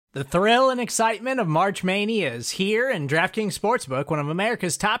The thrill and excitement of March Mania is here, and DraftKings Sportsbook, one of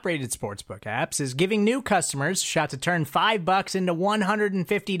America's top-rated sportsbook apps, is giving new customers a shot to turn $5 into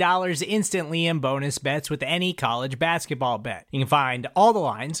 $150 instantly in bonus bets with any college basketball bet. You can find all the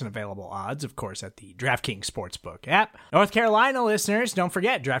lines and available odds, of course, at the DraftKings Sportsbook app. North Carolina listeners, don't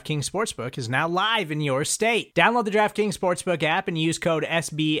forget, DraftKings Sportsbook is now live in your state. Download the DraftKings Sportsbook app and use code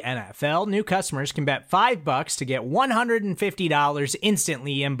SBNFL. New customers can bet $5 to get $150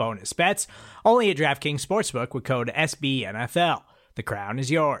 instantly in bonus bets, only at DraftKings Sportsbook with code SBNFL. The crown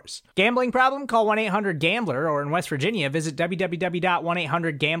is yours. Gambling problem? Call 1-800-GAMBLER, or in West Virginia, visit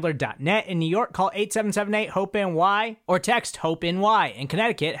www.1800gambler.net. In New York, call 877-8-HOPE-NY or text HOPE-NY. In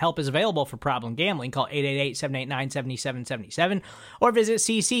Connecticut, help is available for problem gambling. Call 888-789-7777 or visit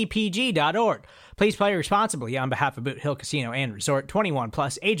ccpg.org. Please play responsibly on behalf of Boot Hill Casino and Resort. 21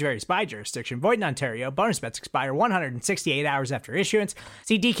 plus, age varies by jurisdiction. Void in Ontario. Bonus bets expire 168 hours after issuance.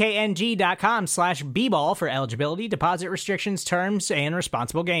 See dkng.com/bball for eligibility, deposit restrictions, terms, and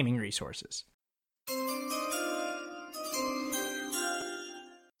responsible gaming resources.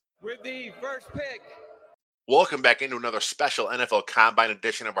 With the first pick. Welcome back into another special NFL Combine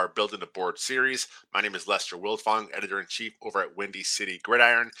edition of our Building the Board series. My name is Lester Wildfong, Editor-in-Chief over at Windy City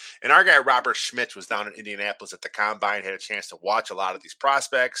Gridiron. And our guy, Robert Schmitz, was down in Indianapolis at the Combine, had a chance to watch a lot of these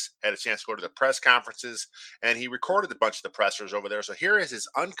prospects, had a chance to go to the press conferences, and he recorded a bunch of the pressers over there. So here is his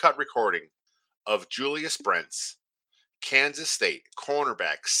uncut recording of Julius Brents, Kansas State,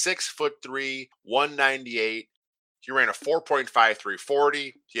 cornerback, 6'3", 198. He ran a 4.53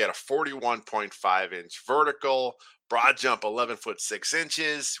 40. He had a 41.5-inch vertical, broad jump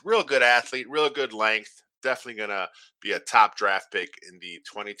 11'6". Real good athlete, real good length. Definitely going to be a top draft pick in the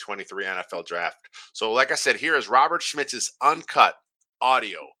 2023 NFL draft. So like I said, here is Robert Schmitz's uncut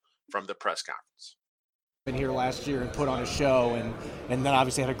audio from the press conference. Been here last year and put on a show, and then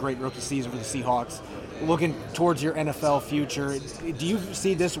obviously had a great rookie season for the Seahawks. Looking towards your NFL future, do you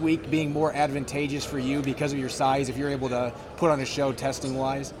see this week being more advantageous for you because of your size if you're able to put on a show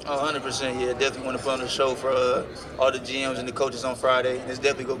testing-wise? 100%, yeah. Definitely want to put on a show for all the GMs and the coaches on Friday. It's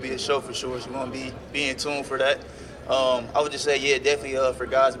definitely going to be a show for sure, so we want to be in tune for that. I would just say, yeah, definitely for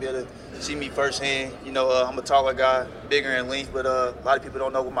guys to be able to see me firsthand. You know, I'm a taller guy, bigger in length, but a lot of people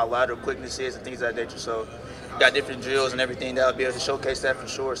don't know what my lateral quickness is and things of that nature. So got different drills and everything that I'll be able to showcase that for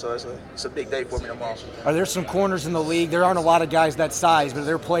sure. So it's a big day for me tomorrow. Are there some corners in the league? There aren't a lot of guys that size, but are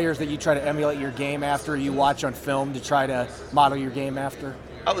there players that you try to emulate your game after, you watch on film to try to model your game after?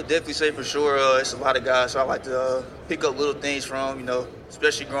 I would definitely say for sure it's a lot of guys, so I like to pick up little things from, you know,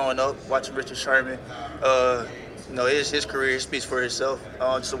 especially growing up, watching Richard Sherman. You know, his career speaks for itself.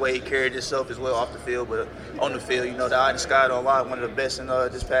 Just the way he carried himself as well off the field, but on the field, you know, the eye in the sky don't lie. One of the best in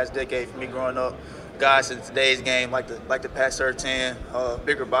this past decade for me growing up. Guys in today's game like the pass 13,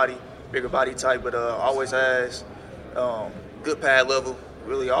 bigger body type, but always has good pad level.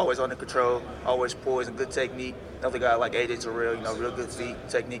 Really always under control, always poised and good technique. Another guy like AJ Terrell, you know, real good feet,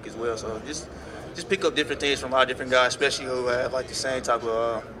 technique as well. So just pick up different things from a lot of different guys, especially who have like the same type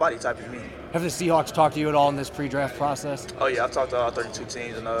of body type as me. Have the Seahawks talked to you at all in this pre-draft process? Oh yeah, I've talked to all 32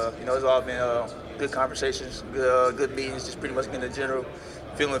 teams, and you know, it's all been good conversations, good meetings, just pretty much getting a general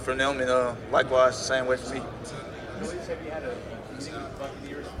feeling from them, and likewise the same way for me.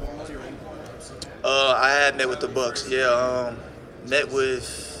 I had met with the Bucks, yeah. Met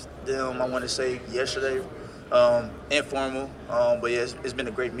with them, I want to say yesterday, informal, but yeah, it's been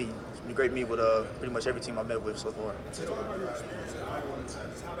a great meeting. It's been a great meet with pretty much every team I met with so far.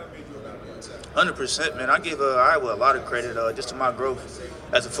 100%, man. I give Iowa a lot of credit just to my growth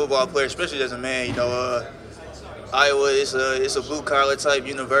as a football player, especially as a man. You know, Iowa is a blue collar type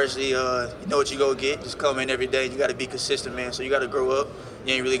university. You know what you go get. Just come in every day. You got to be consistent, man. So you got to grow up.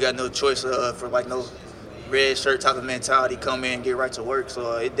 You ain't really got no choice for like no red shirt type of mentality. Come in and get right to work.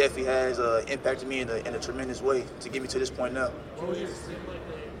 So it definitely has impacted me in a tremendous way to get me to this point now. What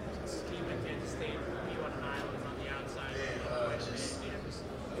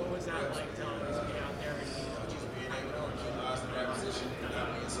was that like telling us to be out there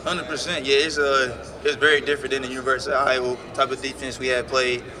and 100%, yeah, it's very different than the University of Iowa type of defense we had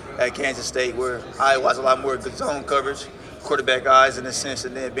played at Kansas State, where Iowa has a lot more good zone coverage, quarterback eyes in a sense,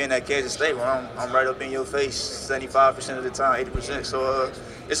 and then being at Kansas State where I'm right up in your face 75% of the time, 80%. So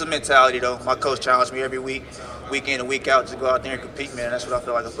it's a mentality though. My coach challenged me every week in and week out to go out there and compete, man. That's what I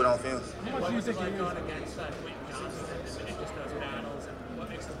feel like I put on film. How much do you think you're going against Quentin Johnson and just those battles, and what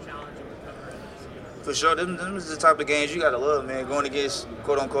makes them challenging with covering? For sure, them is the type of games you gotta love, man. Going against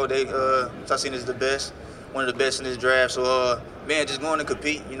quote unquote I've seen as the best, one of the best in this draft. So man, just going to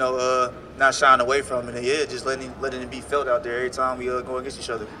compete, you know, not shying away from it. And yeah, just letting it be felt out there every time we go against each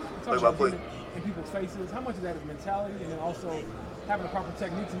other, play by play. In people's faces, how much of that is mentality, and then also having a proper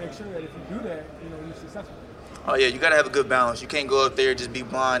technique to make sure that if you do that, you're successful? Oh yeah, you got to have a good balance. You can't go up there just be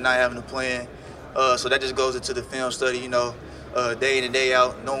blind, not having a plan. So that just goes into the film study, day in and day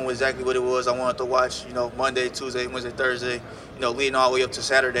out, knowing exactly what it was I wanted to watch, Monday, Tuesday, Wednesday, Thursday, leading all the way up to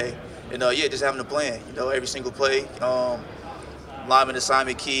Saturday. And just having a plan, every single play, lineman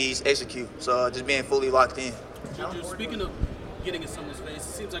assignment, keys, execute. So just being fully locked in. Julius, speaking of getting in someone's face,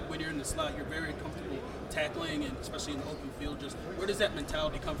 it seems like when you're in the slot, you're very comfortable tackling, and especially in the open field. Just where does that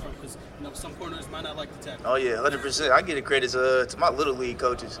mentality come from? Because some corners might not like to tackle. Oh yeah, 100%. I give the credit to my little league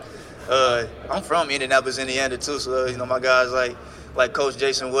coaches. I'm from Indianapolis, Indiana too, so my guys like Coach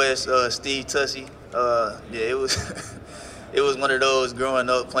Jason West, Steve Tussey. It was it was one of those growing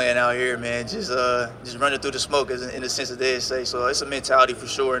up playing out here, man. Just running through the smoke, in the sense that they say. So it's a mentality for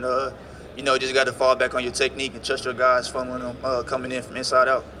sure, and just got to fall back on your technique and trust your guys funneling them coming in from inside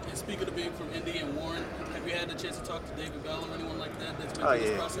out. And speaking of being from Indy and Warren, have you had the chance to talk to David Bell or anyone like that that's been through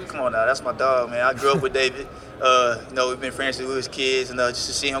this process? Come on now, that's my dog, man. I grew up with David. We've been friends since we was kids, and just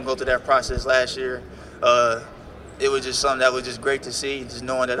to see him go through that process last year, it was just something that was just great to see, just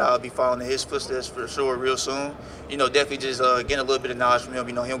knowing that I'll be following in his footsteps for sure real soon. Definitely just getting a little bit of knowledge from him,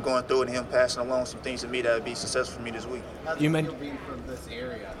 him going through it and him passing along some things to me that would be successful for me this week. How does it feel being from this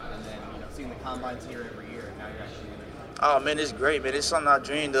area and then, seeing the combines here every year, and now you're actually in it? Oh, man, it's great, man. It's something I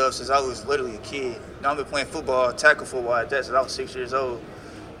dreamed of since I was literally a kid. I've been playing football, tackle football at that since I was 6 years old.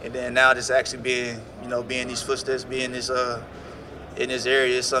 And then now just actually being in these footsteps, being this in this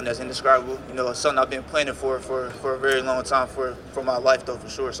area is something that's indescribable. It's something I've been planning for a very long time for my life, though, for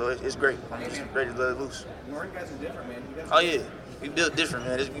sure. So it's great. It's great to let it loose. Warren guys are different, man. Oh, yeah. We built different,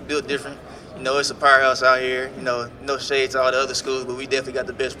 man. We built different. It's a powerhouse out here. No shade to all the other schools, but we definitely got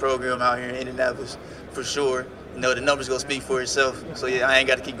the best program out here in Indianapolis, for sure. The numbers going to speak for itself. So, yeah, I ain't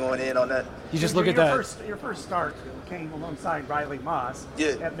got to keep going in on that. You just look at that. Your first start came alongside Riley Moss.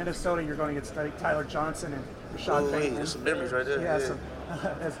 Yeah. At Minnesota, you're going against Tyler Johnson and Rashad Bateman. There's some memories right there.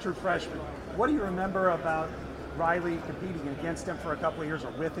 Yeah. As true freshmen. What do you remember about Riley competing against him for a couple of years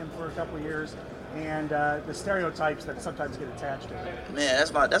or with him for a couple of years, and the stereotypes that sometimes get attached to it? Man,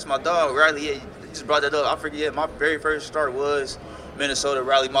 that's my dog, Riley. Yeah, you just brought that up. I forget. My very first start was Minnesota.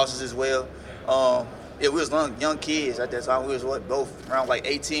 Riley Moss as well. We was young kids at that time. We was both around like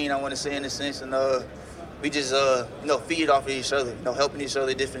 18, I want to say, in a sense, and we just feed off of each other, helping each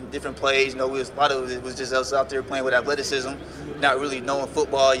other different plays. A lot of it was just us out there playing with athleticism, not really knowing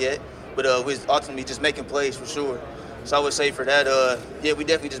football yet, but we was ultimately just making plays for sure. So I would say for that, we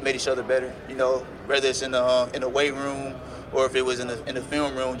definitely just made each other better. Whether it's in the weight room or if it was in the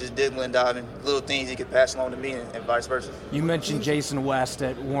film room, just dibbling, diving, little things he could pass along to me and vice versa. You mentioned Jason West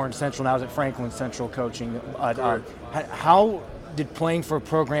at Warren Central, now he's at Franklin Central coaching. How did playing for a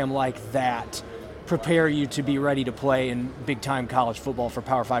program like that prepare you to be ready to play in big-time college football for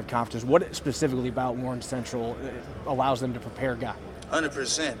Power 5 conferences? What specifically about Warren Central allows them to prepare guys?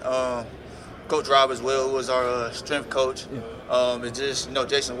 100%. Coach Rob as well was our strength coach. Yeah. And just,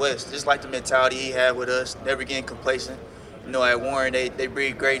 Jason West, just like the mentality he had with us, never getting complacent. At Warren, they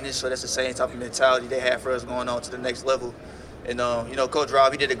breed greatness, so that's the same type of mentality they had for us going on to the next level. And, Coach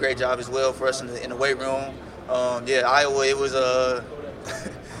Rob, he did a great job as well for us in the weight room. Iowa, it was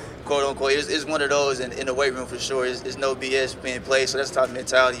quote unquote, it's one of those in the weight room for sure. It's no BS being played, so that's the type of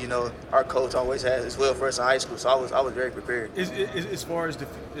mentality our coach always has as well for us in high school. So I was very prepared. As far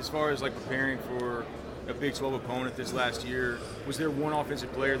as like preparing for a Big 12 opponent this last year, was there one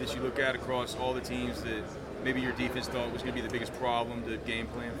offensive player that you look at across all the teams that maybe your defense thought was going to be the biggest problem to game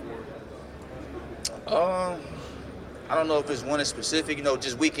plan for? I don't know if it's one in specific.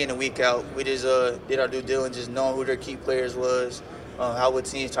 Just week in and week out, we just did our due diligence, knowing who their key players was. How would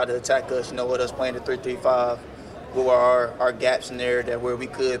teams try to attack us, with us playing the 3-3-5, what were our gaps in there where we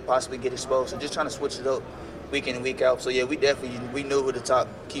could possibly get exposed. So just trying to switch it up week in and week out. So, yeah, we knew who the top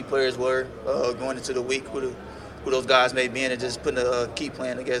key players were going into the week, who those guys may be in, and just putting a key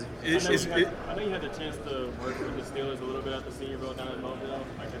plan together. I know you had the chance to work with the Steelers a little bit at the Senior Bowl down in Mobile.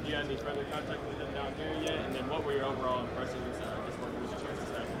 Have you had any further contact with them down there yet? And then what were your overall impressions just working with the chances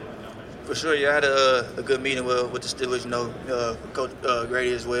down there? For sure, I had a good meeting with the Steelers, Coach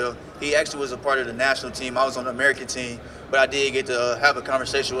Grady as well. He actually was a part of the national team. I was on the American team, but I did get to have a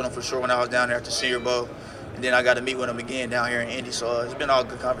conversation with him for sure when I was down there at the Senior Bowl. And then I got to meet with him again down here in Indy, so it's been all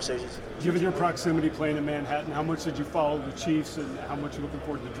good conversations. Given your proximity playing in Manhattan, how much did you follow the Chiefs, and how much are you looking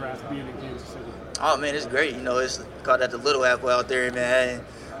forward to the draft being in Kansas City? Oh, man, it's great. It's called that the Little Apple out there in Manhattan.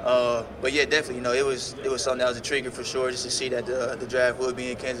 But yeah, definitely, it was something that was a trigger for sure, just to see that the draft would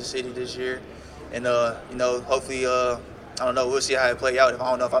be in Kansas City this year, and hopefully, I don't know, we'll see how it play out. I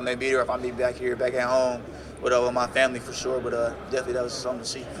don't know if I may be there, or if I may be back at home with my family for sure. But definitely, that was something to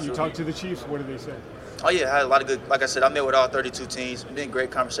see. For You sure. talked to the Chiefs. What did they say? Oh yeah, I had a lot of good. Like I said, I met with all 32 teams. Been great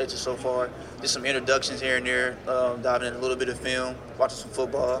conversations so far. Just some introductions here and there, diving in a little bit of film, watching some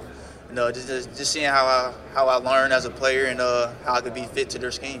football. Just seeing how I learn as a player and how I could be fit to their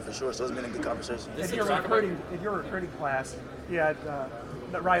scheme for sure. So it's been a good conversation. In your recruiting class, you had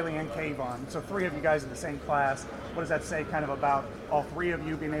Riley and Kayvon. So 3 of you guys in the same class. What does that say kind of about all 3 of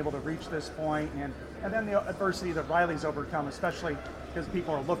you being able to reach this point, and then the adversity that Riley's overcome, especially because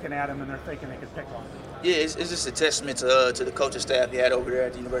people are looking at him and they're thinking they could pick on him? Yeah, it's just a testament to the coaching staff he had over there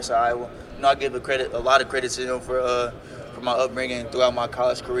at the University of Iowa. I give a lot of credit to him for my upbringing throughout my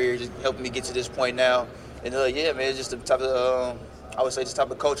college career, just helping me get to this point now. And yeah, man, it's just the type of I would say the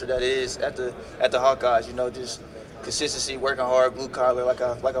type of culture that it is at the Hawkeyes. Just consistency, working hard, blue collar, like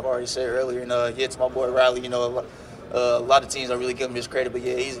I've already said earlier. And yeah, to my boy Riley, a lot of teams don't really give him his credit, but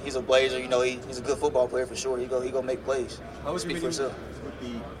yeah, he's a Blazer. He's a good football player for sure. He go make plays. How was Speak your for meeting himself. with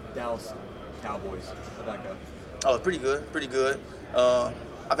the Dallas Cowboys? How'd that go? Oh, pretty good.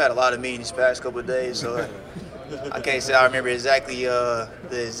 I've had a lot of meetings these past couple of days, so I can't say I remember exactly the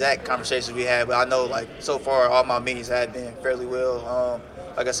exact conversations we had, but I know so far all my meetings have been fairly well.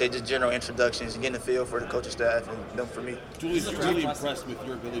 Like I said, just general introductions and getting a feel for the coaching staff and them for me. Julius, you're really impressed with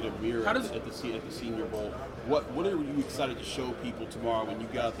your ability to mirror at the Senior Bowl. What are you excited to show people tomorrow when you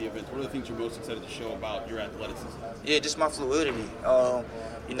get out the event? What are the things you're most excited to show about your athleticism? Yeah, just my fluidity.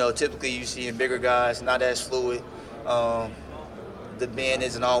 Typically you see in bigger guys not as fluid. The bend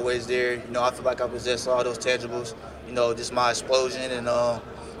isn't always there. I feel like I possess all those tangibles. Just my explosion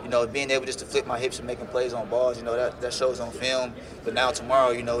and being able just to flip my hips and making plays on balls. That shows on film. But now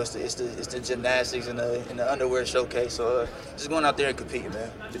tomorrow, it's the gymnastics and the underwear showcase. So just going out there and competing,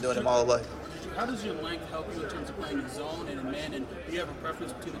 man. Been doing it my whole life. How does your length help you in terms of playing in zone and in man? And do you have a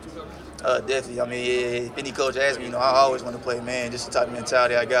preference between the two coverages? Definitely. I mean, if any coach asks me, I always want to play man, just the type of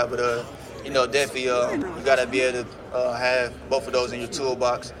mentality I got. But definitely you got to be able to have both of those in your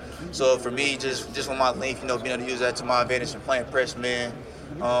toolbox. So for me, just with my length, being able to use that to my advantage and playing press man,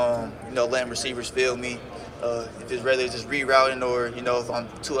 letting receivers feel me. If it's rather just rerouting or, if I'm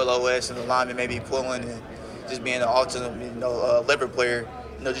 2 LOS and the lineman maybe pulling and just being an alternate, lever player,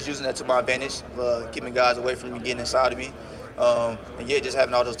 just using that to my advantage, keeping guys away from me getting inside of me. And yeah, just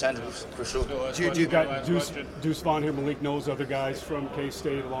having all those tangibles for sure. You got Deuce Vaughn here, Malik knows other guys from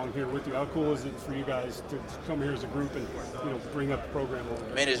K-State along here with you. How cool is it for you guys to come here as a group and bring up the program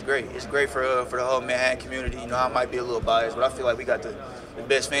over? Man, it's great. It's great for the whole Manhattan community. I might be a little biased, but I feel like we got the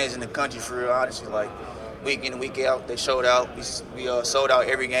best fans in the country for real, honestly. Week in and week out, they showed out. We sold out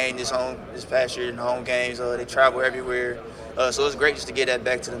every game this past year in the home games. They travel everywhere. So it's great just to get that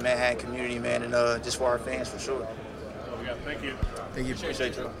back to the Manhattan community, man, and just for our fans for sure. Thank you. Thank you.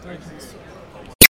 Appreciate you. Thanks.